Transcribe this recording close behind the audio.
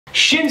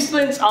Shin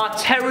splints are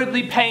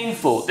terribly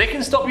painful. They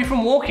can stop you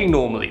from walking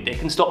normally. They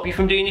can stop you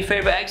from doing your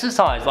favorite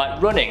exercise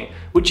like running,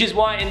 which is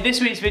why in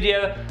this week's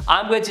video,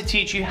 I'm going to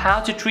teach you how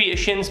to treat a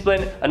shin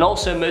splint and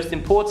also most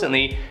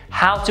importantly,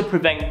 how to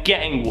prevent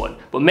getting one.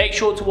 But make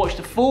sure to watch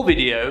the full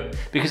video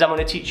because I'm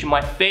going to teach you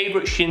my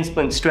favorite shin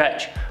splint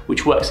stretch,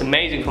 which works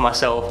amazing for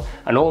myself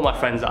and all my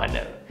friends that I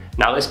know.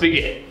 Now let's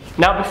begin.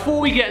 Now before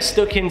we get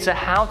stuck into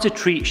how to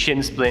treat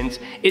shin splints,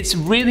 it's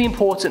really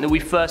important that we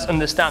first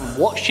understand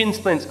what shin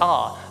splints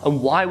are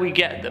and why we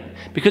get them.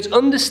 Because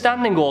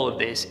understanding all of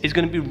this is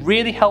going to be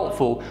really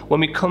helpful when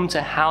we come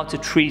to how to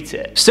treat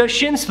it. So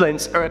shin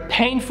splints are a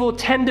painful,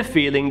 tender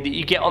feeling that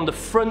you get on the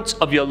front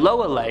of your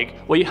lower leg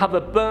where you have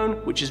a bone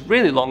which is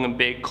really long and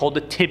big called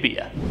the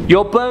tibia.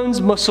 Your bones,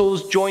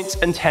 muscles, joints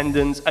and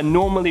tendons are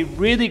normally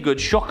really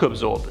good shock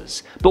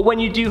absorbers. But when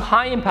you do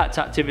high impact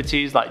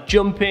activities like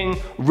jumping,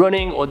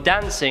 running or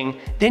dancing,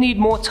 they need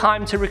more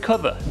time to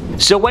recover.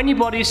 So when your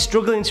body is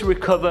struggling to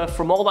recover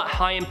from all that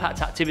high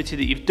impact activity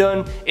that you've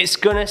done, it's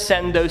gonna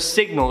send those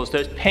signals,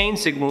 those pain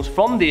signals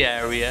from the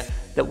area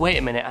that, wait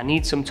a minute, I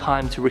need some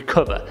time to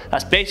recover.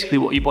 That's basically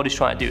what your body's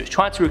trying to do. It's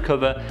trying to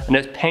recover and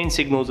those pain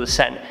signals are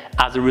sent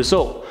as a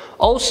result.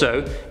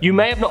 Also, you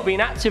may have not been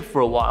active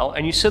for a while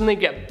and you suddenly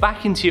get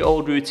back into your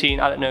old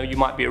routine. I don't know, you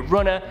might be a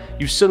runner,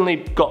 you've suddenly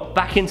got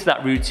back into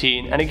that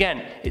routine and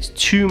again, it's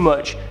too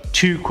much,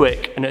 too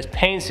quick and those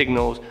pain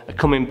signals are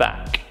coming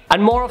back.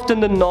 And more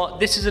often than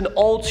not, this is an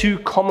all too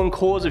common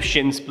cause of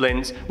shin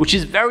splints, which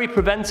is very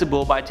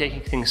preventable by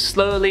taking things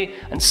slowly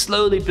and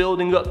slowly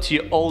building up to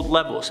your old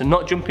level, so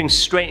not jumping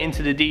straight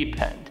into the deep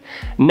end.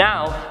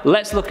 Now,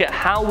 let's look at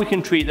how we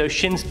can treat those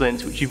shin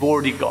splints which you've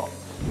already got.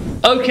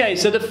 Okay,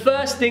 so the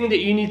first thing that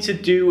you need to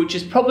do, which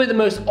is probably the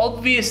most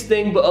obvious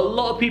thing, but a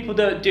lot of people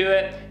don't do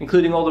it,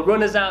 including all the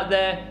runners out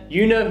there.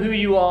 You know who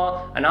you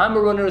are, and I'm a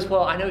runner as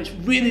well. I know it's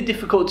really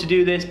difficult to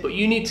do this, but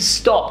you need to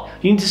stop.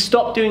 You need to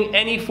stop doing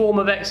any form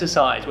of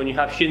exercise when you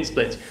have shin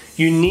splints.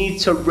 You need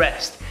to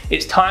rest.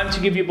 It's time to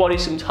give your body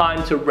some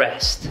time to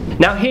rest.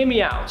 Now hear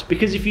me out,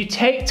 because if you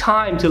take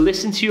time to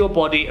listen to your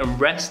body and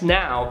rest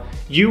now,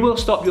 you will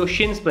stop your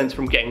shin splints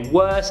from getting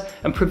worse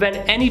and prevent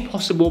any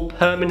possible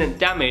permanent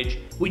damage,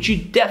 which you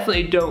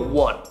definitely don't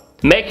want.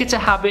 Make it a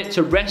habit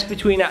to rest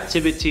between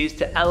activities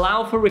to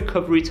allow for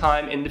recovery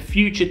time in the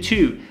future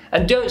too,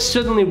 and don't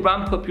suddenly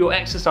ramp up your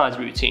exercise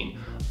routine.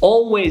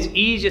 Always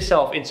ease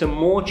yourself into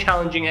more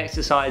challenging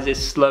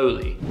exercises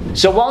slowly.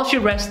 So whilst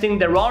you're resting,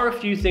 there are a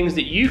few things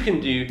that you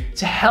can do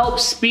to help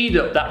speed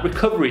up that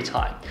recovery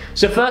time.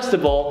 So first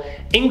of all,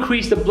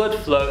 increase the blood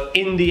flow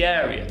in the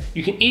area.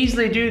 You can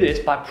easily do this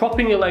by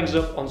propping your legs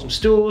up on some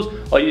stools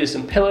or use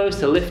some pillows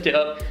to lift it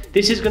up.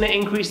 This is going to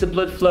increase the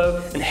blood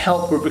flow and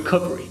help with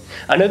recovery.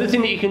 Another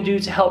thing that you can do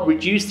to help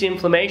reduce the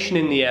inflammation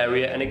in the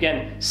area and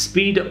again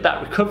speed up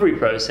that recovery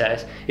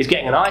process is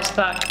getting an ice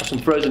pack or some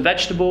frozen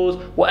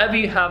vegetables, whatever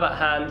you have at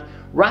hand,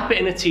 wrap it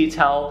in a tea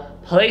towel,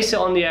 place it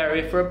on the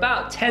area for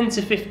about 10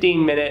 to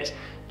 15 minutes,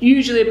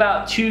 usually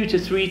about 2 to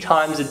 3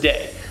 times a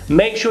day.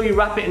 Make sure you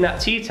wrap it in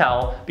that tea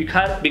towel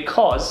because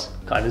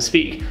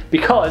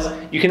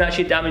you can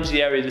actually damage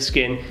the area of the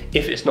skin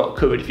if it's not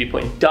covered. If you're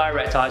putting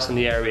direct ice on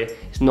the area,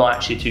 it's not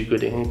actually too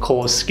good. It can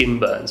cause skin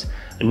burns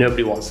and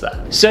nobody wants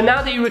that. So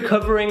now that you're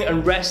recovering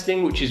and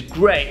resting, which is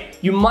great,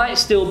 you might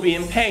still be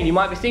in pain. You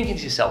might be thinking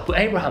to yourself, but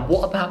Abraham,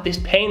 what about this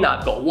pain that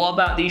I've got? What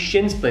about these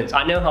shin splints?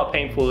 I know how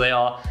painful they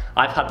are.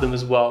 I've had them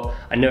as well.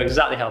 I know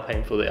exactly how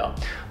painful they are.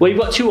 Well, you've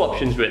got two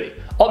options really.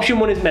 Option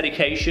one is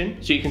medication.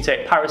 So you can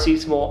take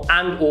paracetamol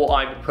and or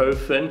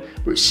ibuprofen,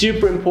 but it's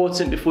super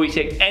important before you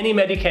take any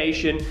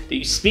medication that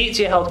you speak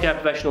to your healthcare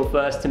professional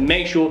first to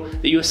make sure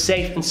that you're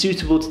safe and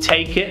suitable to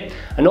take it.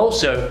 And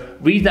also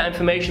read that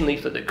information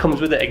leaflet that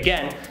comes with it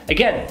again,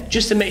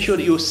 just to make sure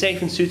that you're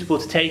safe and suitable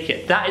to take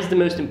it. That is the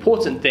most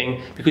important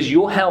thing because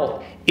your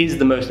health is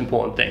the most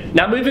important thing.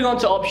 Now moving on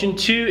to option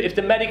two, if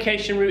the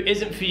medication route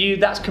isn't for you,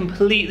 that's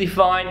completely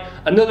fine.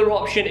 Another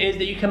option is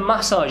that you can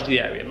massage the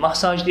area.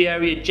 Massage the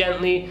area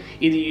gently,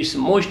 either use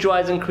some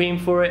moisturizing cream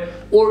for it,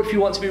 or if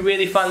you want to be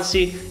really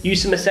fancy,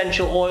 use some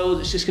essential oils.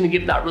 It's just going to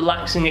give that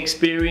relaxing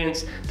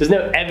experience. There's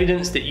no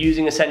evidence that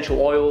using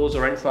essential oils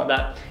or anything like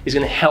that is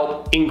going to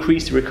help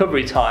increase the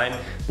recovery time,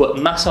 but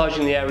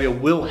massaging the area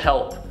will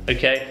help.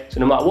 Okay,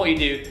 so no matter what you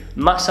do,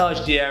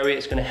 massage the area.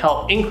 It's going to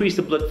help increase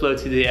the blood flow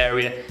to the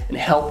area and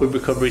help with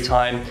recovery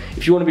time.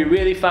 If you want to be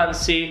really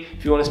fancy,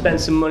 if you want to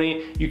spend some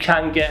money, you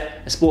can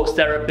get a sports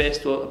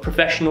therapist or a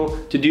professional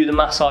to do the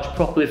massage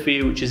properly for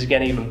you, which is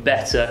again even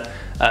better.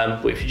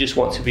 But if you just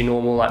want to be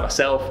normal like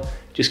myself,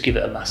 just give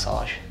it a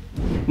massage.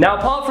 Now,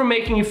 apart from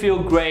making you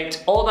feel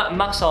great, all that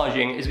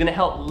massaging is going to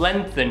help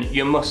lengthen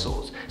your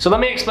muscles. So let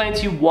me explain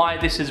to you why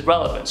this is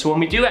relevant. So when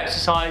we do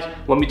exercise,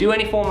 when we do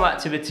any form of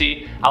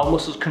activity, our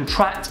muscles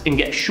contract and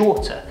get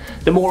shorter.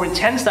 The more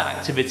intense that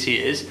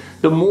activity is,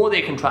 the more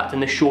they contract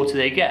and the shorter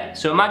they get.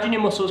 So imagine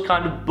your muscles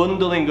kind of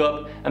bundling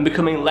up and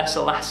becoming less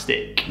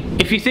elastic.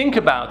 If you think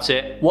about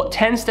it, what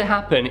tends to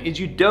happen is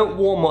you don't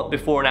warm up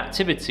before an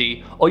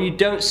activity or you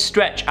don't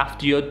stretch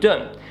after you're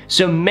done.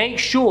 So make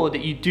sure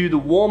that you do the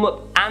warm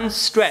up and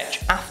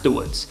stretch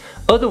afterwards.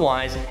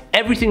 Otherwise,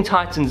 everything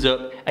tightens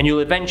up and you'll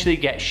eventually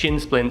get shin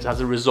splints as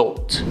a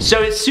result.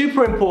 So it's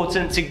super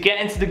important to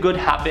get into the good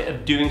habit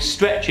of doing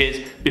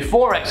stretches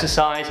before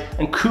exercise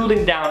and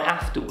cooling down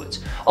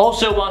afterwards.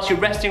 Also, whilst you're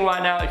resting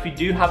right now, if you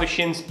do have a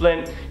shin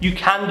splint, you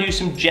can do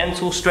some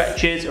gentle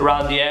stretches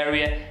around the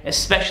area,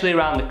 especially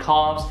around the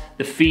calves,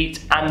 the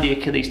feet and the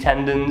Achilles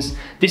tendons.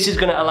 This is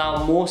going to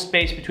allow more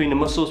space between the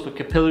muscles for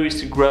capillaries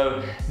to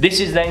grow. This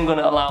is then going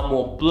to allow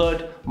more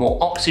blood,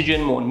 more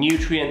oxygen, more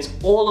nutrients,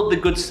 all of the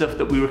good stuff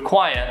that we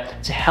require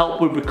to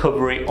help with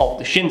recovery of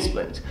the shin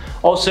splint.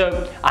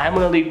 Also, I am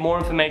going to leave more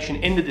information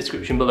in the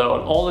description below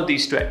on all of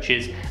these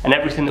stretches and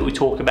everything that we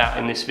talk about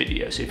in this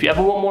video. So if you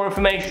ever want more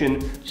information,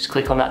 just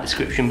click on that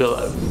description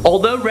below.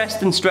 Although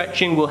rest and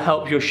stretching will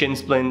help your shin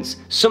splints,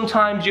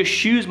 sometimes your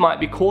shoes might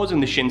be causing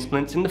the shin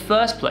splints in the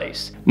first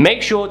place.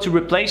 Make sure to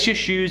replace your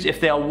shoes if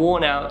they are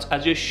worn out,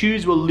 as your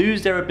shoes will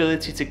lose their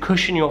ability to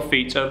cushion your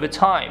feet over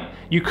time.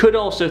 You could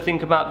also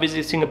think about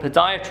visiting a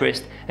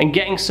podiatrist and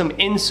getting some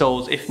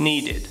insoles if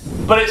needed.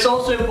 But it's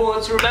also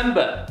important to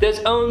remember, there's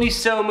only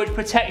so much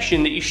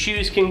protection that your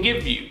shoes can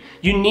give you.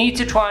 You need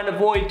to try and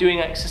avoid doing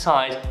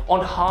exercise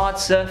on hard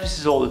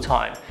surfaces all the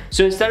time.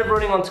 So instead of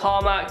running on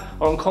tarmac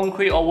or on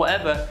concrete or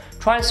whatever,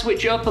 try and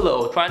switch it up a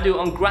little. Try and do it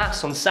on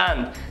grass, on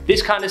sand.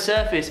 This kind of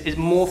surface is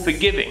more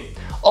forgiving.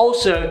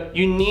 Also,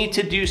 you need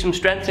to do some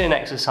strengthening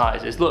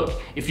exercises.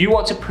 Look, if you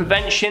want to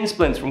prevent shin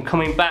splints from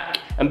coming back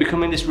and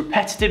becoming this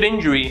repetitive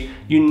injury,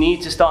 you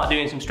need to start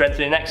doing some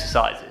strengthening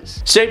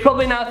exercises. So you're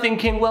probably now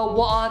thinking, well,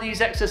 what are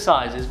these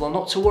exercises? Well,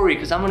 not to worry,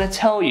 because I'm going to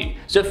tell you.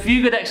 So a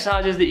few good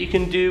exercises that you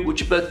can do,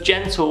 which are both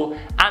gentle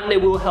and they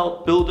will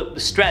help build up the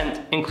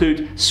strength,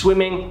 include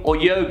swimming or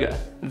yoga.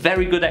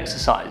 Very good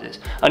exercises.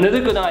 Another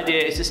good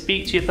idea is to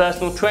speak to your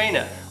personal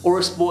trainer or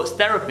a sports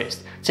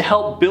therapist to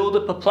help build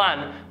up a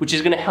plan which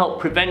is going to help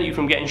prevent you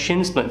from getting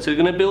shin splints. So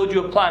they're going to build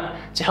you a plan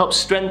to help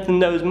strengthen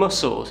those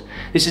muscles.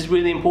 This is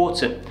really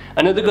important.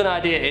 Another good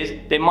idea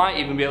is they might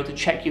even be able to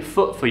check your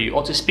foot for you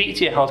or to speak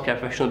to your healthcare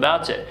professional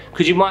about it,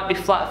 because you might be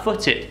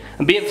flat-footed,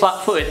 and being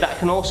flat-footed, that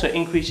can also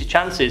increase your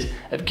chances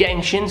of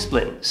getting shin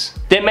splints.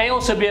 They may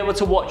also be able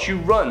to watch you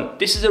run.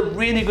 This is a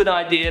really good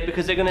idea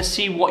because they're going to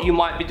see what you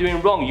might be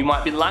doing wrong. You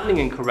might be landing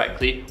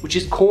incorrectly, which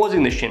is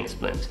causing the shin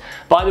splints.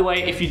 By the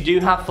way, if you do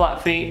have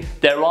flat feet,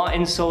 there are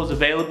insoles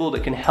available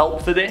that can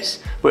help for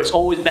this, but it's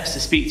always best to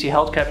speak to your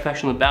healthcare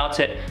professional about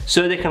it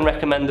so they can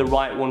recommend the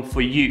right one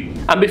for you.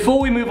 And before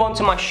we move on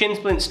to my shin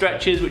splint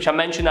stretches, which I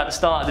mentioned at the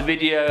start of the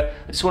video,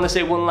 I just want to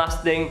say one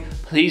last thing.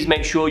 Please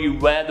make sure you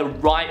wear the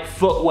right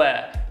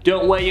footwear.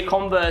 Don't wear your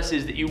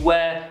Converses that you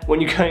wear when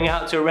you're going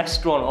out to a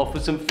restaurant or for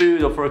some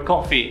food or for a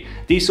coffee.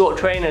 These sort of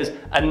trainers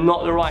are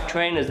not the right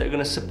trainers that are going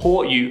to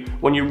support you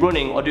when you're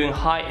running or doing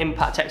high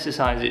impact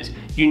exercises.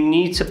 You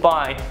need to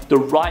buy the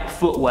right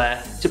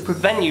footwear to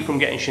prevent you from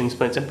getting shin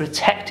splints and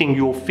protecting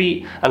your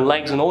feet and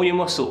legs and all your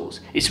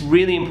muscles. It's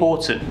really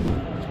important.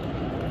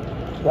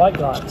 Right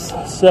guys,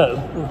 so,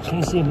 can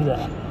you see me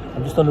there?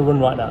 I'm just on a run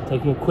right now,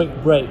 taking a quick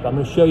break, but I'm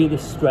going to show you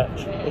this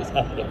stretch. It's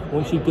epic.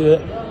 Once you do it,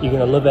 you're going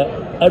to love it.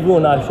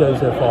 Everyone I've shown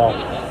so far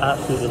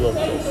absolutely loves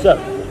it.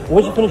 So,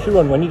 once you finish your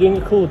run, when you're doing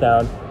your cool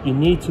down, you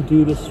need to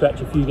do this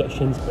stretch if you get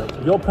shin splints.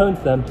 If you're prone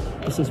to them,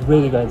 this is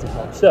really going to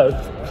help. So,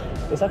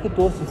 it's like a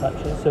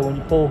dorsiflexion, so when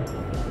you pull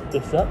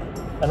this up,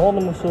 and all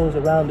the muscles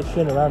around the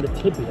shin, around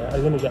the tibia, are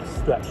going to get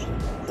stretched.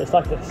 So it's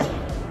like this.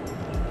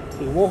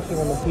 So you're walking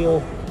on the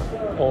heel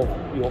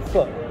of your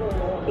foot.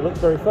 It looks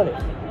very funny.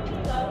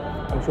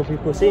 I'm sure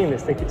people seeing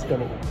this think it's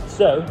funny.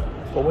 So,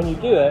 but when you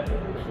do it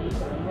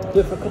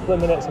for a couple of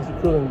minutes as you're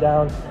cooling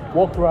down,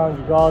 walk around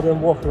your garden,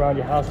 walk around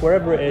your house,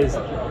 wherever it is,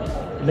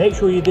 make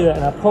sure you do it,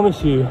 and I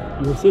promise you,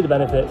 you will see the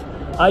benefits.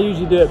 I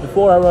usually do it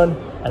before I run,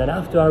 and then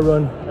after I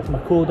run, that's my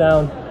cool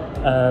down,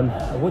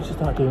 and once you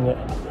start doing it,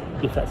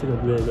 the effects are going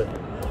to be really good.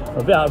 I'm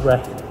a bit out of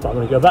breath, but I'm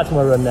going to go back to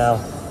my run now,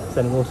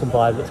 sending awesome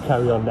vibes. Let's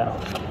carry on now.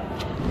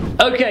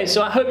 Okay,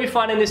 so I hope you're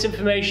finding this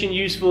information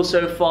useful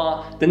so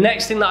far. The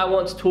next thing that I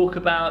want to talk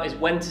about is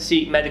when to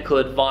seek medical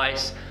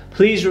advice.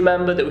 Please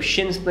remember that with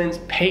shin splints,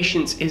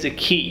 patience is a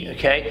key,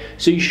 okay?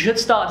 So you should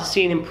start to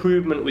see an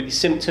improvement with your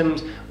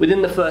symptoms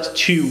within the first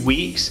 2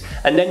 weeks,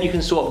 and then you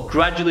can sort of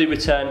gradually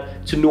return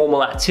to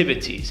normal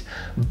activities.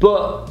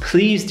 But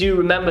please do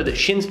remember that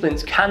shin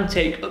splints can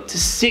take up to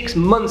 6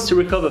 months to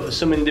recover for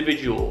some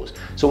individuals.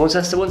 So once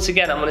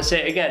again, I'm gonna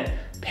say it again,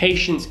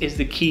 patience is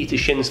the key to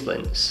shin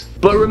splints.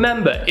 But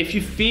remember, if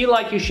you feel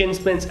like your shin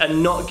splints are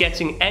not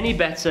getting any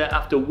better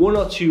after 1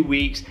 or 2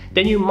 weeks,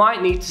 then you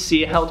might need to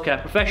see a healthcare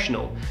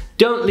professional.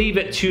 Don't leave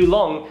it too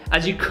long,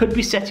 as you could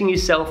be setting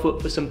yourself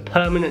up for some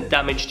permanent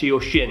damage to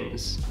your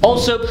shins.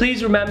 Also,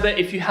 please remember,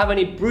 if you have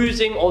any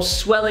bruising or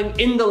swelling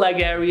in the leg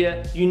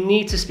area, you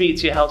need to speak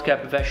to your healthcare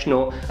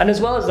professional. And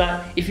as well as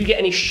that, if you get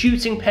any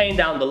shooting pain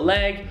down the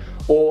leg,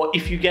 or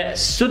if you get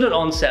sudden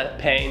onset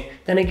pain,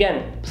 then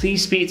again,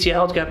 please speak to your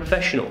healthcare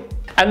professional.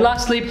 And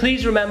lastly,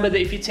 please remember that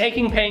if you're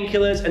taking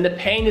painkillers and the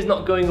pain is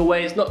not going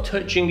away, it's not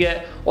touching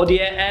it, or the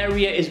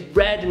area is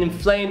red and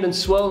inflamed and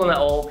swollen at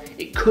all,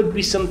 it could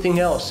be something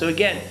else. So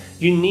again,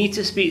 you need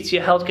to speak to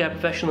your healthcare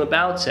professional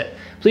about it.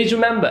 Please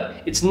remember,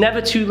 it's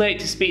never too late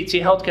to speak to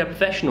your healthcare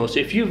professional. So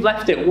if you've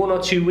left it 1 or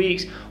 2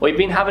 weeks, or you've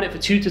been having it for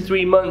 2 to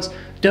 3 months,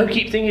 don't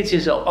keep thinking to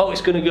yourself, oh,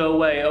 it's gonna go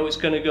away, oh, it's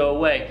gonna go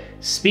away.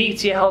 Speak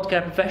to your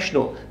healthcare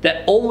professional.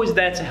 They're always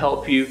there to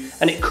help you,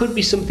 and it could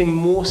be something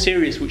more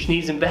serious which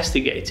needs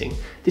investigating.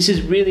 This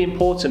is really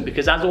important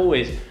because, as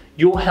always,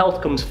 your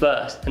health comes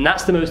first, and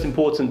that's the most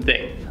important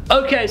thing.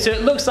 Okay, so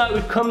it looks like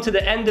we've come to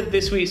the end of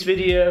this week's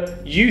video.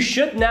 You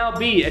should now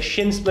be a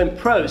shin splint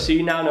pro, so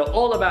you now know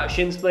all about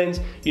shin splints,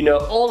 you know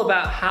all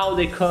about how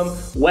they come,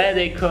 where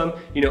they come,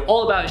 you know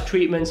all about its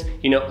treatments,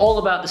 you know all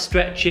about the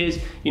stretches,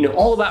 you know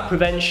all about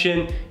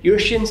prevention. You're a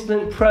shin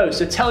splint pro,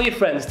 so tell your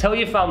friends, tell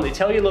your family,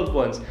 tell your loved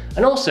ones.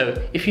 And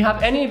also, if you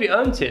have any of your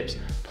own tips,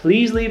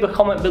 please leave a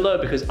comment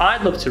below because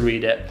I'd love to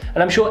read it,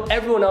 and I'm sure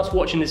everyone else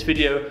watching this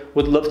video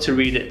would love to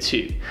read it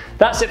too.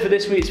 That's it for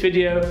this week's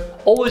video.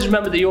 Always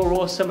remember that you're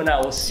awesome, and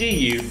I will see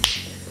you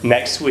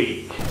next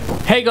week.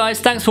 Hey guys,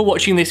 thanks for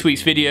watching this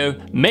week's video.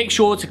 Make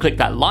sure to click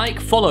that like,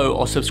 follow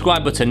or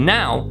subscribe button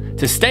now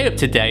to stay up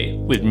to date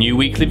with new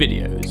weekly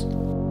videos.